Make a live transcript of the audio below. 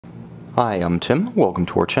Hi, I'm Tim. Welcome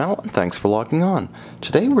to our channel, and thanks for logging on.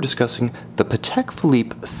 Today we're discussing the Patek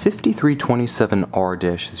Philippe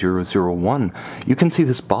 5327R-001. You can see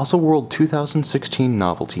this Baselworld 2016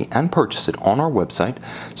 novelty and purchase it on our website.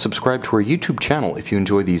 Subscribe to our YouTube channel if you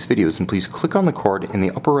enjoy these videos, and please click on the card in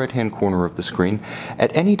the upper right hand corner of the screen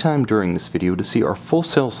at any time during this video to see our full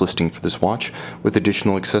sales listing for this watch, with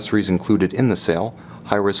additional accessories included in the sale,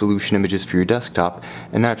 high-resolution images for your desktop,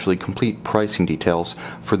 and naturally complete pricing details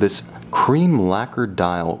for this cream lacquered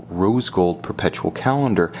dial rose gold perpetual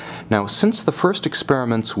calendar. Now, since the first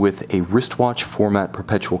experiments with a wristwatch format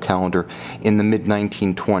perpetual calendar in the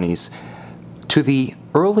mid-1920s to the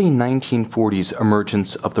early 1940s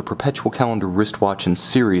emergence of the perpetual calendar wristwatch in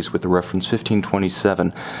series with the reference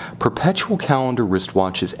 1527, perpetual calendar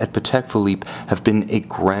wristwatches at Patek Philippe have been a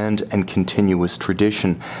grand and continuous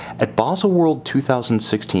tradition. At Baselworld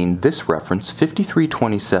 2016, this reference,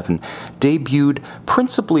 5327, debuted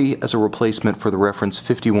principally as a replacement for the reference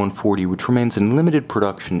 5140, which remains in limited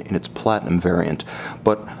production in its platinum variant.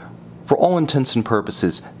 But for all intents and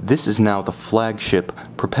purposes, this is now the flagship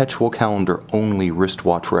perpetual calendar only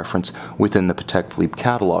wristwatch reference within the Patek Philippe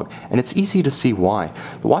catalog, and it's easy to see why.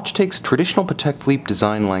 The watch takes traditional Patek Philippe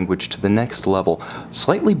design language to the next level.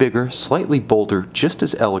 Slightly bigger, slightly bolder, just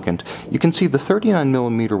as elegant. You can see the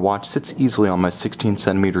 39mm watch sits easily on my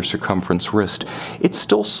 16cm circumference wrist. It's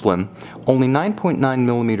still slim, only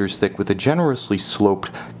 9.9mm thick with a generously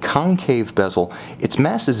sloped concave bezel. Its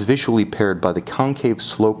mass is visually paired by the concave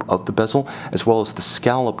slope of the bezel as well as the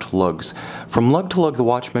scalloped lugs. From lug to lug, the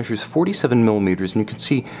watch measures 47mm, and you can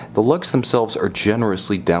see the lugs themselves are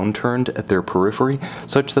generously downturned at their periphery,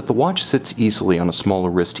 such that the watch sits easily on a smaller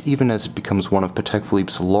wrist even as it becomes one of Patek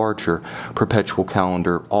Philippe's larger perpetual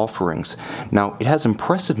calendar offerings. Now, it has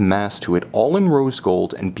impressive mass to it, all in rose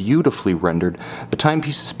gold and beautifully rendered. The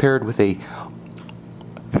timepiece is paired with a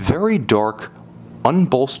very dark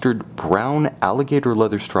unbolstered brown alligator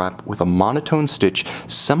leather strap with a monotone stitch,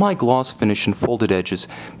 semi-gloss finish and folded edges,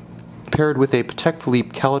 paired with a Patek Philippe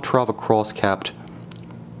Calatrava cross-capped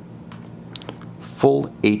full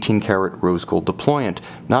 18-karat rose gold deployant.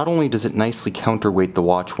 Not only does it nicely counterweight the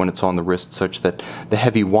watch when it's on the wrist such that the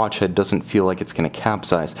heavy watch head doesn't feel like it's going to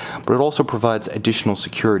capsize, but it also provides additional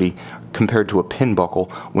security compared to a pin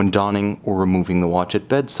buckle when donning or removing the watch at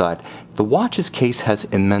bedside. The watch's case has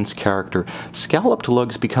immense character. Scalloped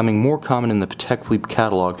lugs becoming more common in the Patek Philippe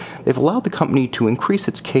catalog, they've allowed the company to increase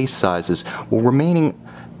its case sizes while remaining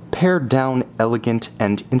pared down, elegant,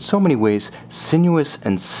 and in so many ways sinuous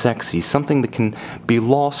and sexy, something that can be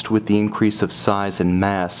lost with the increase of size and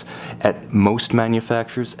mass at most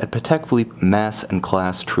manufacturers. At Patek Philippe, mass and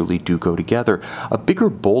class truly do go together. A bigger,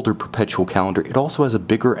 bolder perpetual calendar, it also has a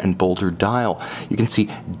bigger and bolder dial. You can see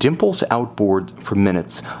dimples outboard for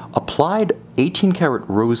minutes, applied 18-karat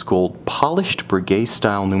rose gold, polished Breguet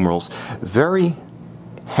style numerals, very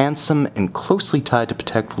handsome and closely tied to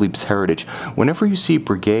Patek Philippe's heritage. Whenever you see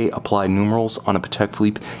Breguet apply numerals on a Patek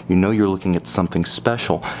Philippe, you know you're looking at something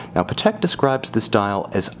special. Now, Patek describes this dial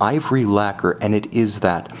as ivory lacquer, and it is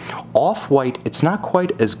that. Off-white, it's not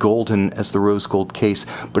quite as golden as the rose gold case,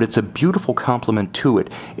 but it's a beautiful complement to it.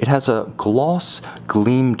 It has a gloss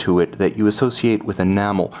gleam to it that you associate with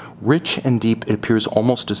enamel. Rich and deep, it appears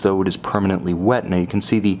almost as though it is permanently wet. Now, you can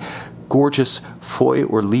see the gorgeous foy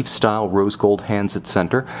or leaf style rose gold hands at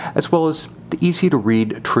center, as well as the easy to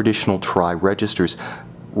read traditional tri-registers.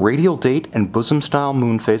 Radial date and bosom style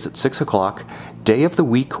moon phase at 6 o'clock, day of the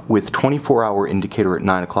week with 24-hour indicator at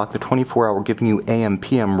 9 o'clock, the 24-hour giving you AM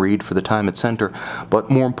PM read for the time at center, but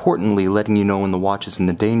more importantly letting you know when the watch is in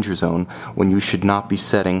the danger zone, when you should not be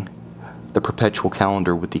setting the perpetual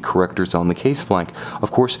calendar with the correctors on the case flank.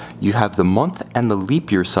 Of course, you have the month and the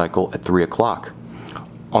leap year cycle at 3 o'clock.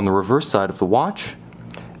 On the reverse side of the watch,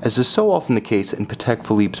 as is so often the case in Patek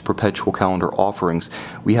Philippe's perpetual calendar offerings,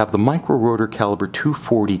 we have the micro rotor caliber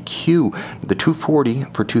 240Q, the 240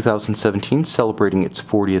 for 2017 celebrating its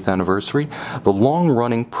 40th anniversary, the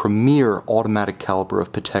long-running premier automatic caliber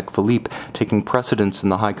of Patek Philippe, taking precedence in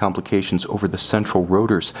the high complications over the central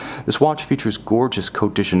rotors. This watch features gorgeous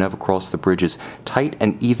Côte de Genève across the bridges, tight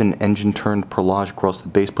and even engine-turned perlage across the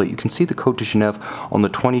baseplate. You can see the Côte de Genève on the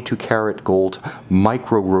 22-karat gold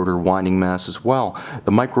micro rotor winding mass as well. The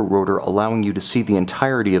micro rotor allowing you to see the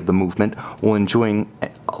entirety of the movement while enjoying a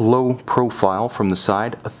low profile from the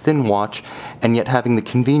side, a thin watch, and yet having the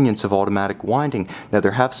convenience of automatic winding. Now,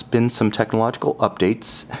 there have been some technological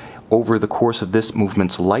updates over the course of this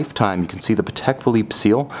movement's lifetime. You can see the Patek Philippe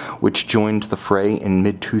seal, which joined the fray in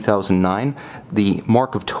mid-2009, the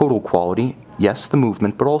mark of total quality, yes, the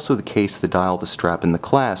movement, but also the case, the dial, the strap, and the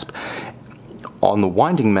clasp. On the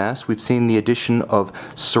winding mass, we've seen the addition of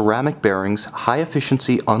ceramic bearings, high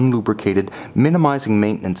efficiency, unlubricated, minimizing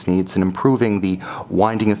maintenance needs and improving the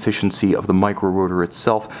winding efficiency of the microrotor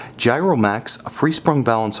itself. Gyromax, a free-sprung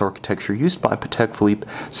balance architecture used by Patek Philippe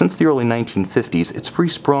since the early 1950s. It's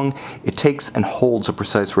free-sprung, it takes and holds a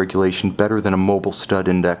precise regulation better than a mobile stud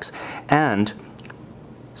index. And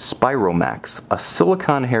Spiromax, a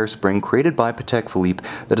silicon hairspring created by Patek Philippe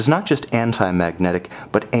that is not just anti-magnetic,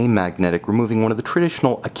 but amagnetic, removing one of the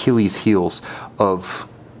traditional Achilles heels of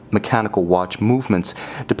mechanical watch movements.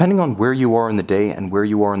 Depending on where you are in the day and where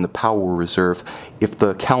you are in the power reserve, if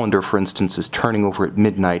the calendar, for instance, is turning over at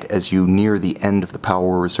midnight as you near the end of the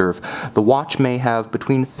power reserve, the watch may have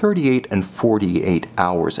between 38 and 48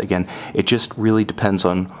 hours. Again, it just really depends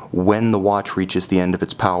on when the watch reaches the end of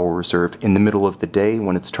its power reserve, in the middle of the day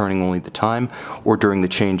when it's turning only the time, or during the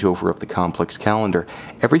changeover of the complex calendar.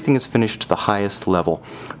 Everything is finished to the highest level.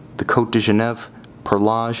 The Côte de Genève,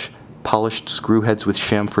 perlage, polished screw heads with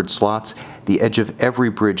chamfered slots, the edge of every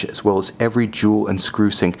bridge as well as every jewel and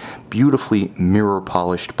screw sink beautifully mirror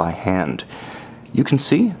polished by hand. You can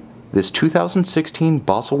see this 2016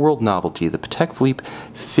 Baselworld novelty, the Patek Philippe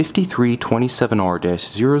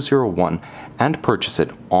 5327R-001, and purchase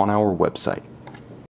it on our website.